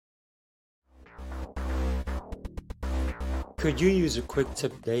Could you use a quick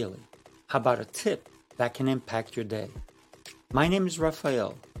tip daily? How about a tip that can impact your day? My name is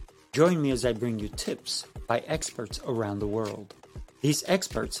Raphael. Join me as I bring you tips by experts around the world. These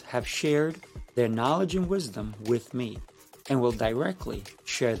experts have shared their knowledge and wisdom with me and will directly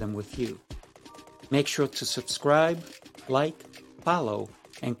share them with you. Make sure to subscribe, like, follow,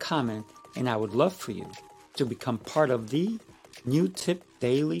 and comment, and I would love for you to become part of the New Tip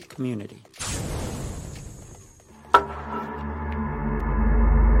Daily community.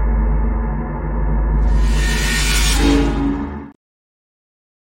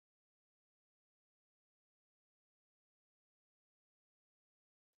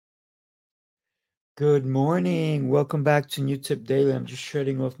 Good morning. Welcome back to New Tip Daily. I'm just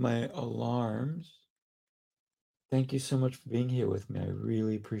shutting off my alarms. Thank you so much for being here with me. I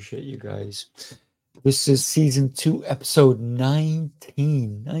really appreciate you guys. This is season 2, episode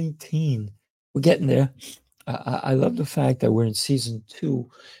 19. We're getting there. I love the fact that we're in season 2.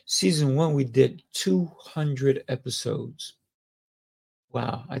 Season 1, we did 200 episodes.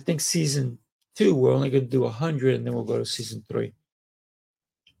 Wow. I think season 2, we're only going to do 100, and then we'll go to season 3.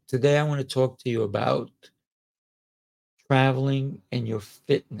 Today, I want to talk to you about traveling and your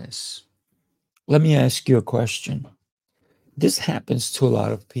fitness. Let me ask you a question. This happens to a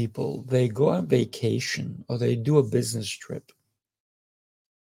lot of people. They go on vacation or they do a business trip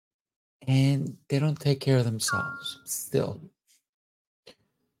and they don't take care of themselves still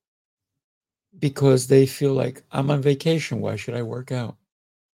because they feel like, I'm on vacation. Why should I work out?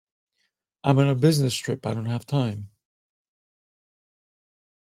 I'm on a business trip. I don't have time.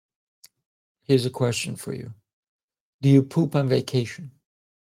 Here's a question for you. Do you poop on vacation?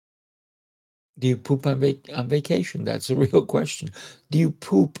 Do you poop on vacation? That's a real question. Do you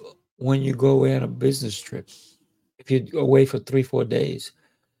poop when you go away on a business trip? If you're away for 3-4 days,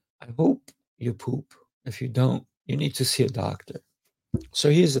 I hope you poop. If you don't, you need to see a doctor. So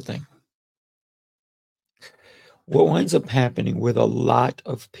here's the thing. What winds up happening with a lot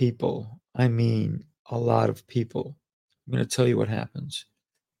of people, I mean a lot of people, I'm going to tell you what happens.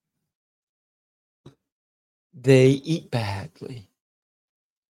 They eat badly.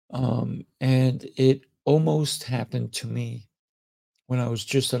 And it almost happened to me when I was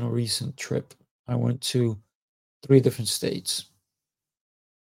just on a recent trip. I went to 3 different states.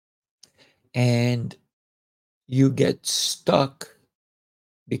 And you get stuck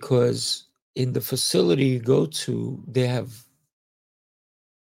because in the facility you go to, they have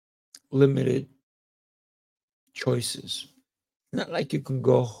limited choices. Not like you can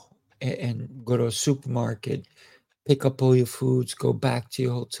go and go to a supermarket, pick up all your foods, go back to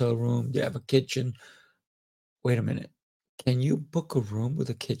your hotel room. They have a kitchen. Wait a minute. Can you book a room with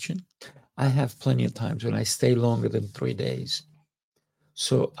a kitchen? I have plenty of times when I stay longer than 3 days.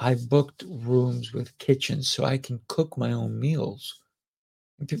 So I booked rooms with kitchens so I can cook my own meals.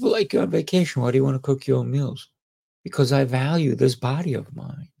 And people like, you're on vacation. Why do you want to cook your own meals? Because I value this body of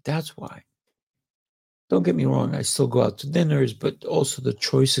mine. That's why. Don't get me wrong, I still go out to dinners, but also the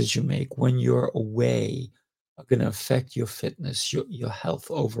choices you make when you're away are going to affect your fitness, your health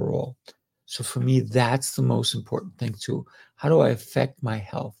overall. So for me, that's the most important thing too. How do I affect my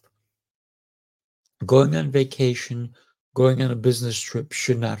health? Going on vacation, going on a business trip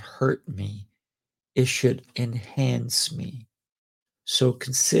should not hurt me. It should enhance me. So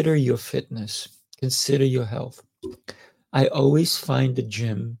consider your fitness, consider your health. I always find the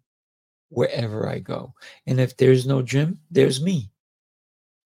gym wherever I go. And if there's no gym, there's me.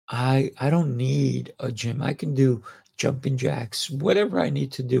 I don't need a gym. I can do jumping jacks, whatever I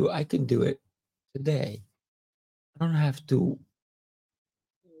need to do, I can do it today. I don't have to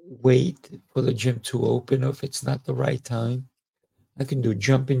wait for the gym to open if it's not the right time. I can do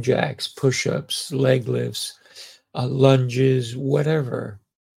jumping jacks, push-ups, leg lifts, lunges, whatever,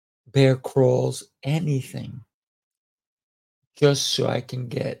 bear crawls, anything, just so I can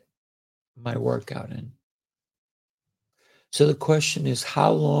get my workout in. So the question is,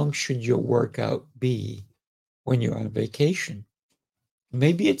 how long should your workout be when you're on vacation?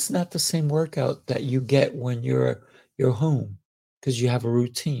 Maybe it's not the same workout that you get when you're home because you have a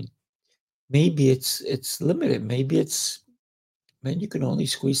routine. Maybe it's limited. Maybe you can only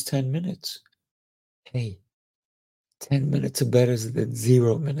squeeze 10 minutes. Hey, 10 minutes are better than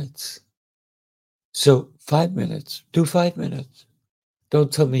 0 minutes. So 5 minutes, do 5 minutes. Don't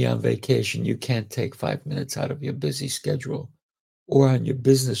tell me on vacation you can't take 5 minutes out of your busy schedule, or on your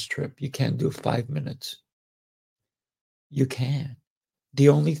business trip you can't do 5 minutes. You can. The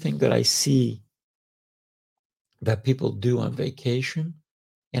only thing that I see that people do on vacation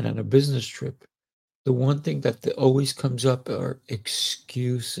and on a business trip, the one thing that always comes up are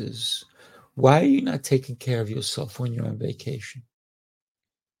excuses. Why are you not taking care of yourself when you're on vacation?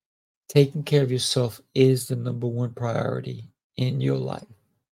 Taking care of yourself is the number one priority in your life.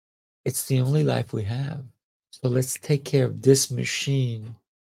 It's the only life we have. So let's take care of this machine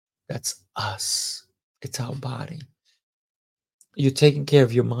that's us. It's our body. You're taking care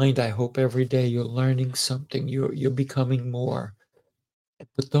of your mind. I hope every day you're learning something. You're becoming more.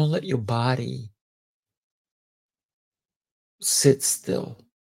 But don't let your body sit still.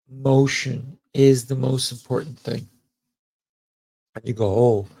 Motion is the most important thing. And you go,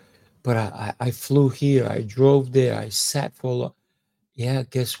 oh, but I flew here, I drove there, I sat for a long. Yeah,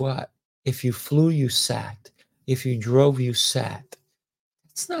 guess what? If you flew, you sat. If you drove, you sat.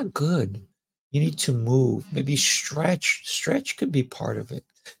 It's not good. You need to move. Maybe stretch. Stretch could be part of it.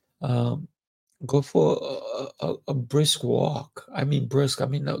 Um, Go for a brisk walk. I mean brisk. I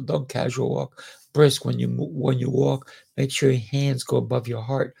mean no, don't casual walk. Brisk when you walk. Make sure your hands go above your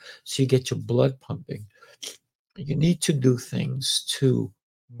heart so you get your blood pumping. You need to do things to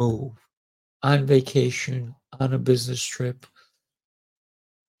move on vacation, on a business trip.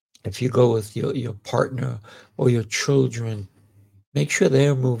 If you go with your partner or your children, make sure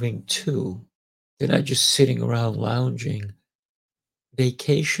they're moving too. They're not just sitting around lounging.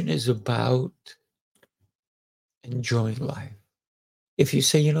 Vacation is about enjoying life. If you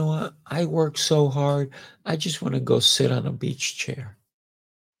say, you know what, I work so hard, I just want to go sit on a beach chair.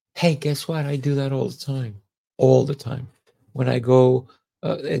 Hey, guess what? I do that all the time. All the time. When I go,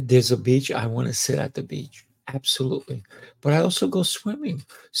 there's a beach, I want to sit at the beach. Absolutely. But I also go swimming.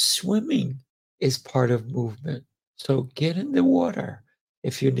 Swimming is part of movement. So get in the water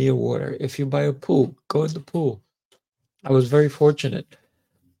if you're near water. If you're by a pool, go in the pool. I was very fortunate.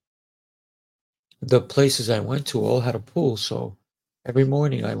 The places I went to all had a pool. So every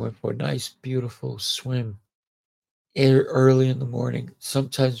morning I went for a nice, beautiful swim early in the morning,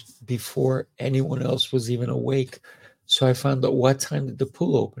 sometimes before anyone else was even awake. So I found out what time did the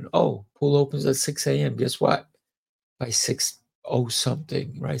pool open? Oh, pool opens at 6 a.m. Guess what? By 6:00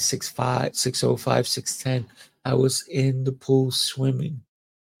 something, right? 6:05, 6:05, 6:10, I was in the pool swimming.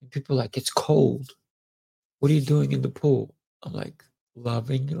 And people are like, it's cold. What are you doing in the pool? I'm like,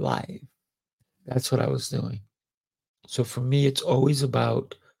 loving life. That's what I was doing. So for me, it's always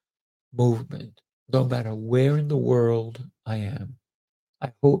about movement, no matter where in the world I am.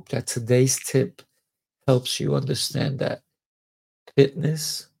 I hope that today's tip helps you understand that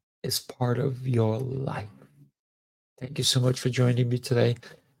fitness is part of your life. Thank you so much for joining me today.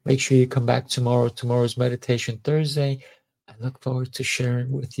 Make sure you come back tomorrow. Tomorrow's Meditation Thursday. I look forward to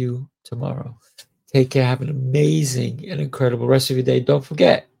sharing with you tomorrow. Take care. Have an amazing and incredible rest of your day. Don't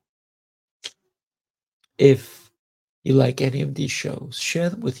forget, if you like any of these shows, share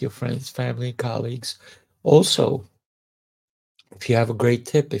them with your friends, family, and colleagues. Also, if you have a great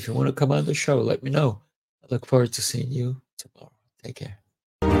tip, if you want to come on the show, let me know. I look forward to seeing you tomorrow. Take care.